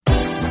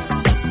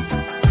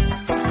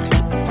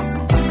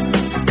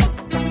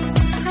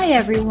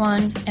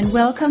everyone, and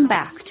welcome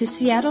back to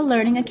Seattle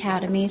Learning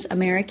Academy's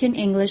American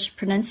English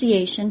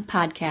Pronunciation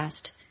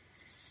Podcast.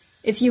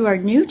 If you are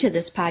new to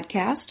this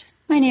podcast,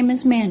 my name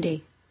is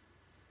Mandy.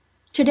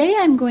 Today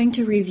I'm going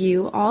to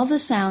review all the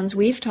sounds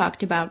we've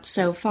talked about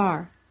so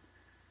far.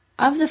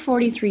 Of the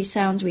 43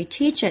 sounds we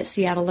teach at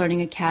Seattle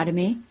Learning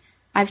Academy,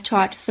 I've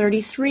taught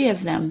 33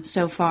 of them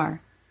so far.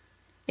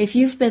 If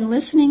you've been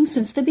listening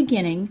since the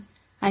beginning,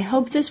 I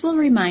hope this will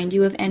remind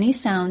you of any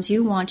sounds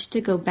you want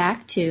to go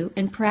back to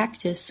and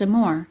practice some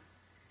more.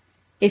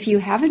 If you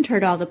haven't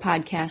heard all the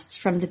podcasts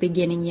from the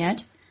beginning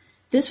yet,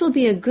 this will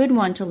be a good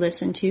one to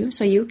listen to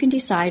so you can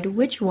decide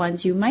which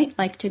ones you might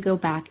like to go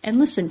back and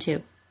listen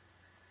to.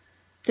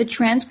 The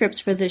transcripts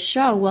for this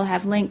show will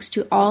have links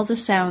to all the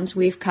sounds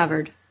we've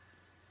covered.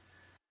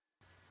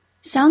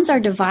 Sounds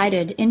are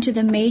divided into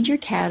the major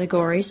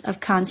categories of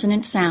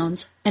consonant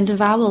sounds and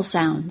vowel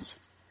sounds.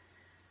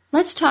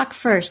 Let's talk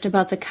first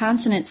about the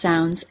consonant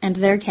sounds and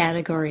their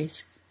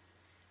categories.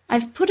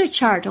 I've put a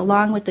chart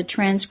along with the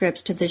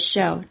transcripts to this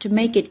show to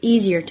make it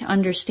easier to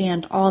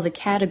understand all the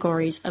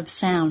categories of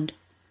sound.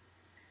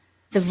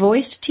 The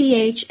voiced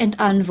TH and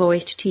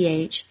unvoiced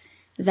TH,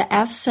 the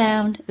F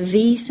sound,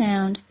 V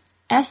sound,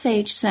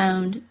 SH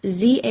sound,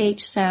 ZH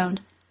sound,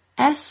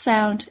 S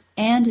sound,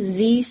 and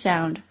Z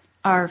sound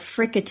are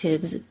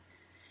fricatives.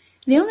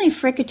 The only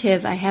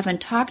fricative I haven't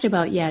talked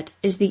about yet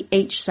is the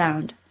H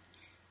sound.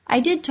 I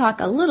did talk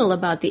a little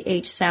about the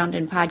H sound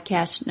in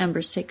podcast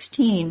number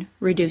 16,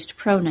 Reduced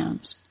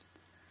Pronouns.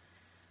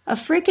 A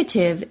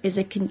fricative is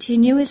a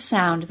continuous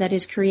sound that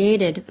is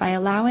created by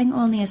allowing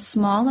only a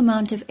small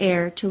amount of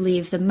air to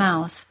leave the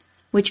mouth,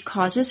 which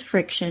causes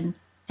friction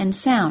and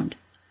sound.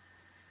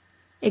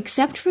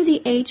 Except for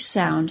the H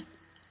sound,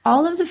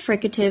 all of the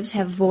fricatives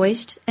have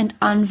voiced and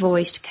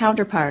unvoiced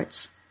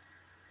counterparts.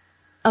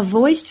 A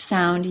voiced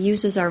sound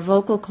uses our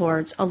vocal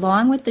cords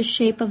along with the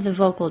shape of the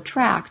vocal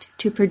tract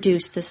to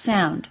produce the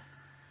sound.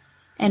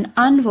 An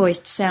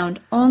unvoiced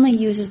sound only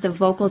uses the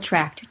vocal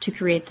tract to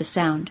create the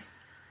sound.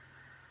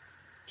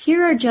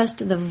 Here are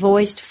just the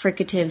voiced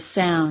fricative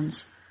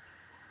sounds.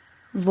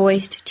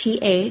 Voiced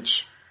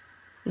TH,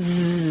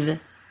 V.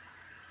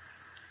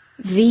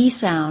 V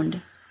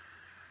sound,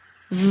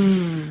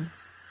 V.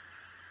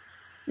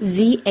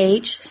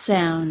 ZH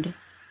sound,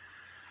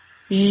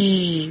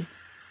 Z.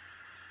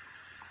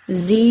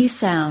 Z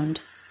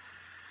sound,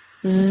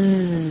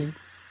 Z.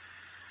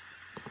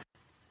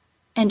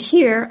 And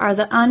here are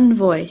the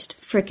unvoiced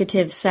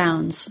fricative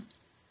sounds.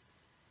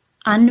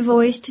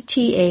 Unvoiced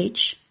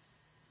TH,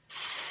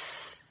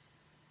 F.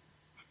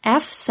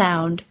 F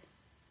sound,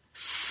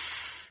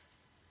 F.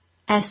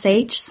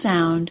 SH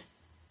sound,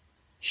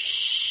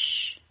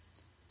 Sh.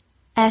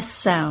 S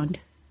sound,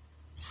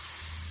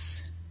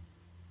 S.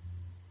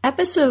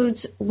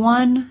 Episodes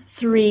 1,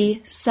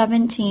 3,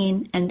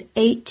 17, and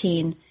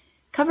 18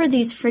 cover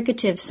these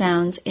fricative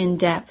sounds in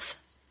depth.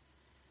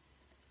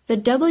 The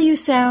W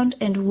sound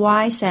and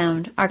Y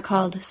sound are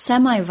called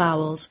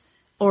semivowels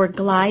or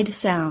glide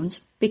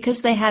sounds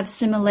because they have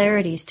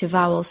similarities to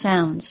vowel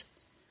sounds.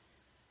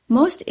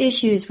 Most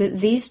issues with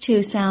these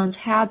two sounds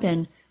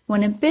happen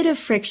when a bit of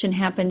friction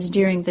happens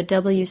during the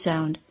W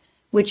sound,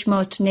 which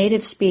most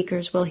native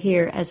speakers will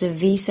hear as a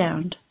V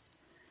sound.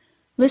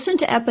 Listen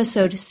to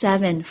episode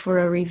 7 for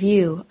a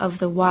review of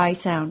the Y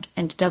sound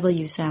and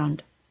W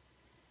sound.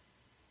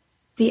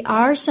 The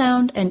R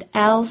sound and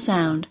L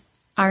sound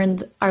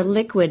are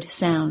liquid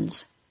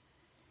sounds.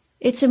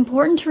 It's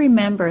important to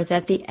remember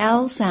that the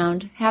L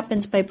sound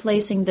happens by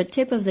placing the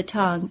tip of the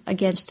tongue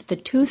against the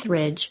tooth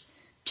ridge,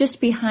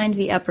 just behind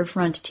the upper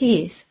front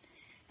teeth,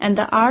 and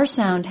the R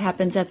sound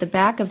happens at the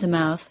back of the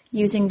mouth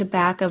using the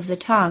back of the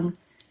tongue,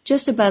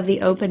 just above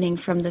the opening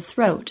from the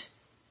throat.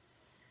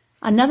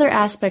 Another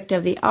aspect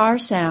of the R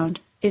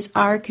sound is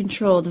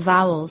R-controlled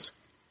vowels,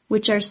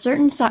 which are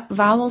certain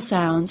vowel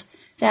sounds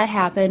that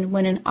happen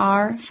when an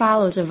R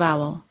follows a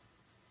vowel.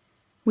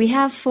 We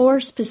have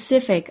 4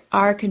 specific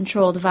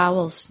R-controlled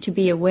vowels to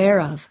be aware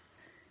of: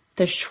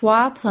 the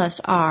schwa plus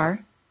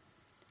R,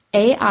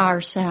 AR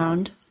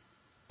sound,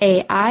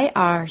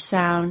 AIR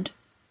sound,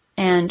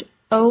 and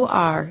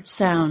OR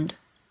sound.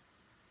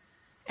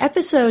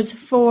 Episodes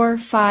 4,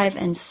 5,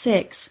 and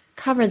 6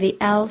 cover the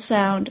L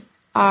sound,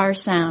 R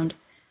sound,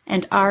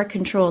 and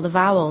R-controlled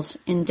vowels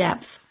in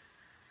depth.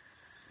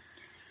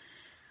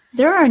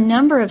 There are a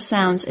number of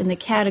sounds in the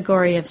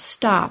category of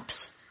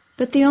stops,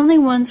 but the only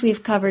ones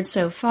we've covered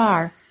so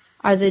far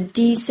are the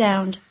D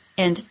sound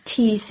and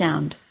T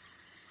sound.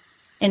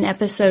 In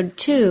episode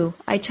 2,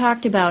 I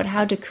talked about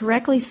how to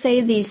correctly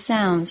say these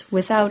sounds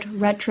without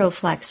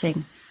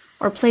retroflexing,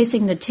 or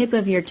placing the tip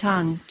of your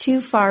tongue too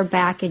far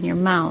back in your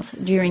mouth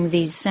during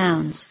these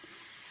sounds.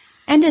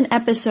 And in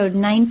episode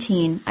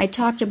 19, I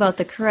talked about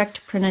the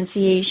correct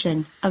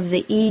pronunciation of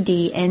the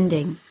ED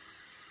ending.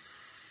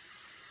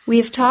 We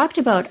have talked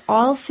about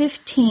all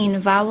 15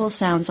 vowel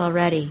sounds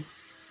already.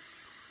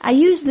 I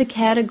used the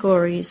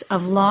categories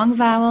of long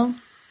vowel,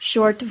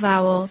 short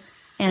vowel,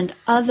 and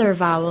other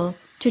vowel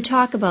to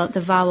talk about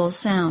the vowel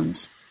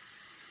sounds.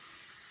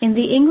 In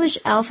the English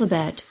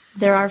alphabet,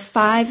 there are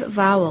 5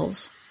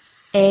 vowels,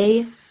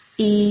 A,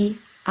 E,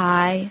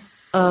 I,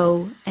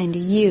 O, and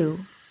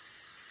U.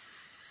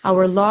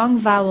 Our long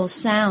vowel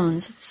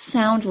sounds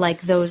sound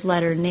like those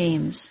letter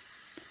names.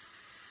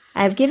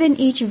 I have given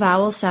each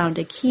vowel sound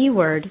a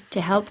keyword to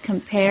help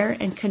compare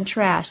and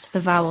contrast the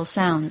vowel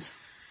sounds.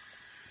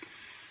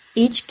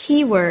 Each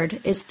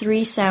keyword is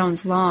 3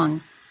 sounds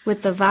long,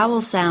 with the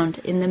vowel sound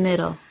in the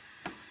middle.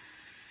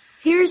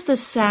 Here's the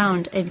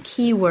sound and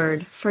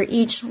keyword for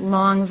each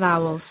long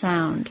vowel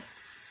sound.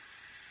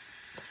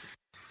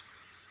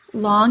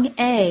 Long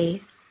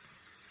A,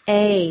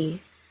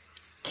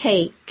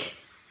 cake.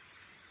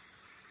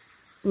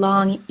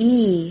 Long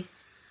E,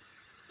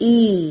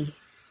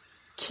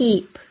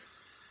 keep.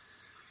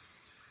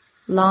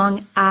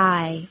 Long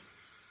I,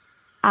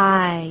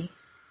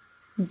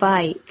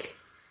 bike.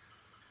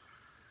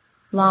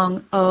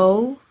 Long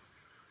O,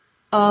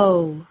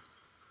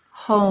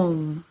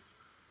 home.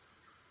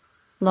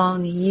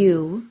 Long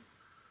U,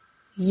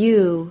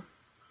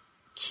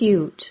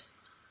 cute.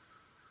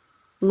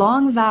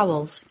 Long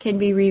vowels can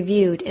be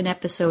reviewed in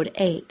episode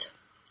 8.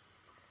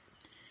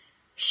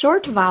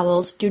 Short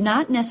vowels do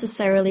not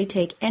necessarily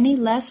take any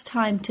less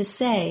time to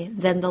say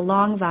than the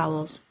long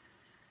vowels.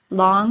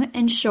 Long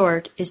and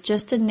short is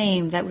just a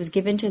name that was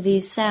given to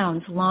these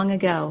sounds long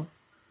ago.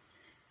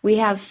 We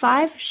have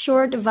 5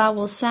 short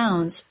vowel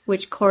sounds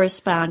which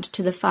correspond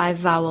to the 5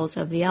 vowels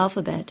of the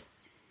alphabet.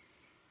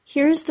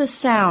 Here's the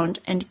sound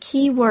and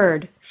key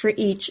word for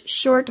each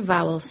short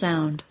vowel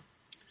sound.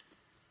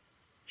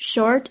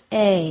 Short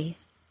A,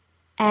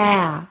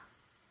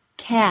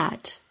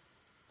 cat.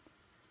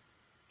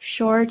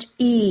 Short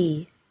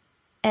E,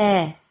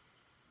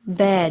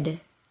 bed.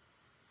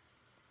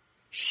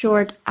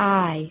 Short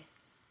I,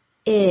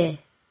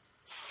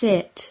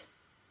 sit.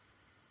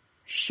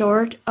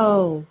 Short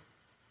O,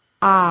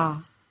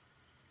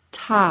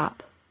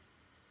 top.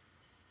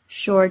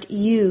 Short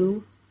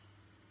U,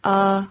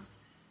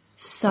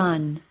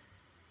 sun.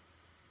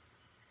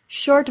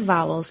 Short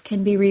vowels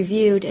can be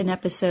reviewed in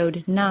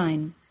episode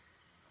 9.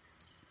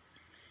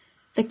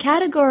 The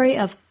category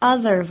of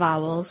other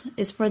vowels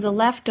is for the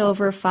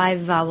leftover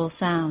 5 vowel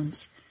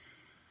sounds.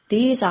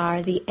 These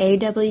are the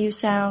AW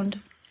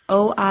sound,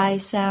 OI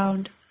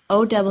sound,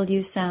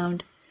 OW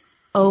sound,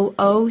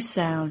 OO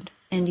sound,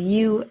 and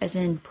U as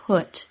in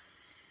put.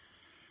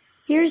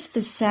 Here's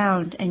the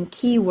sound and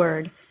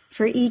keyword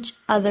for each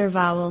other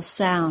vowel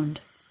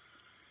sound.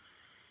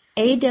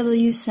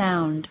 AW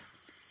sound,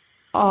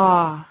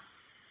 aw,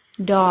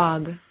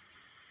 dog.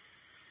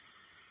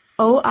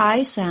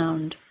 OI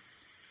sound,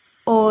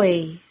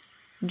 oi,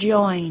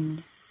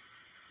 join.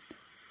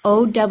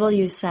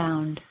 OW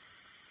sound,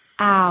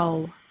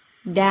 ow,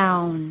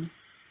 down.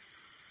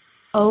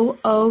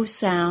 OO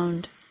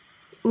sound,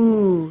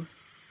 ooh,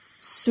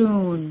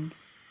 soon.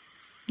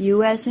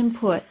 U as in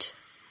put,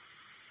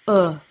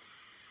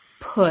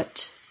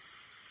 put.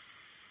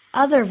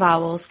 Other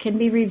vowels can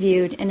be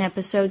reviewed in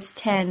episodes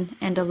 10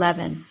 and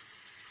 11.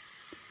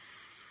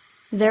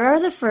 There are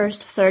the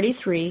first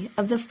 33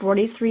 of the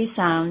 43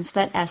 sounds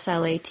that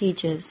SLA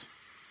teaches.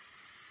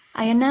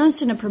 I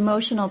announced in a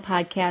promotional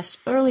podcast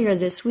earlier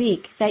this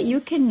week that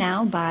you can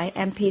now buy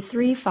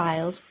MP3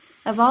 files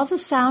of all the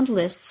sound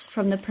lists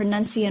from the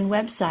Pronuncian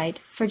website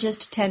for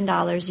just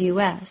 $10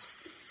 US.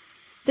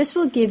 This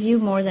will give you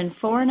more than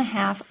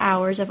 4.5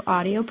 hours of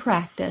audio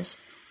practice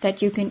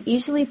that you can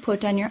easily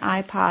put on your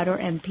iPod or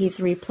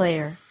MP3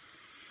 player.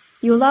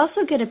 You will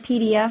also get a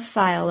PDF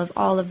file of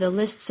all of the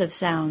lists of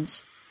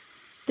sounds.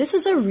 This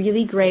is a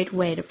really great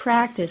way to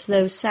practice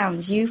those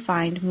sounds you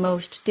find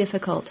most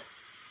difficult.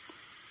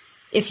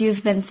 If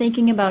you've been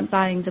thinking about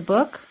buying the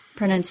book,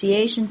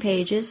 Pronunciation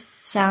Pages,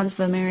 Sounds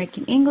of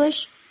American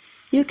English,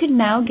 you can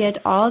now get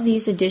all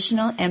these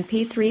additional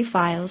MP3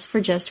 files for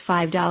just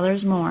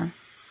 $5 more.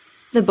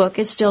 The book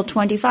is still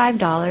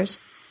 $25,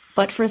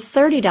 but for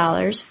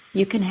 $30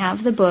 you can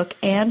have the book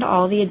and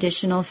all the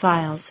additional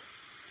files.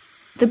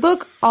 The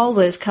book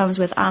always comes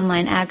with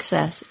online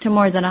access to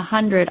more than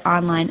 100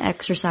 online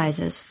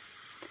exercises.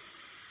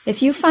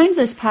 If you find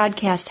this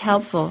podcast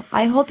helpful,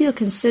 I hope you'll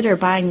consider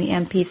buying the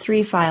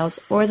MP3 files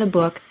or the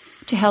book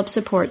to help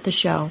support the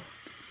show.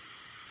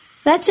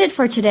 That's it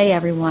for today,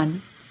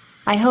 everyone.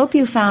 I hope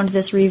you found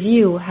this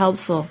review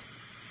helpful,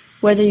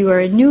 whether you are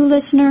a new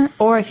listener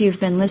or if you've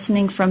been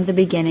listening from the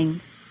beginning.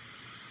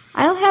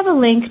 I'll have a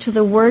link to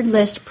the word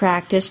list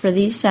practice for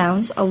these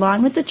sounds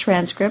along with the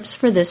transcripts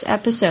for this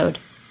episode.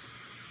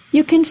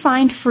 You can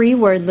find free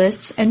word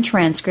lists and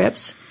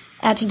transcripts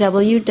at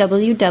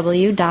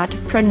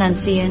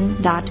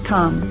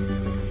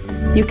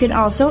www.pronuncian.com. You can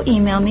also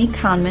email me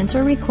comments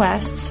or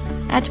requests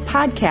at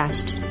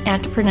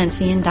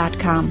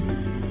podcast@pronuncian.com.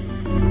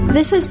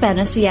 This has been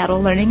a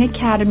Seattle Learning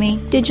Academy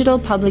digital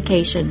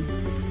publication.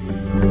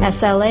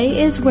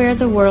 SLA is where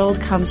the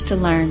world comes to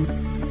learn.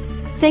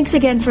 Thanks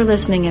again for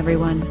listening,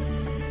 everyone.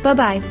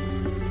 Bye-bye.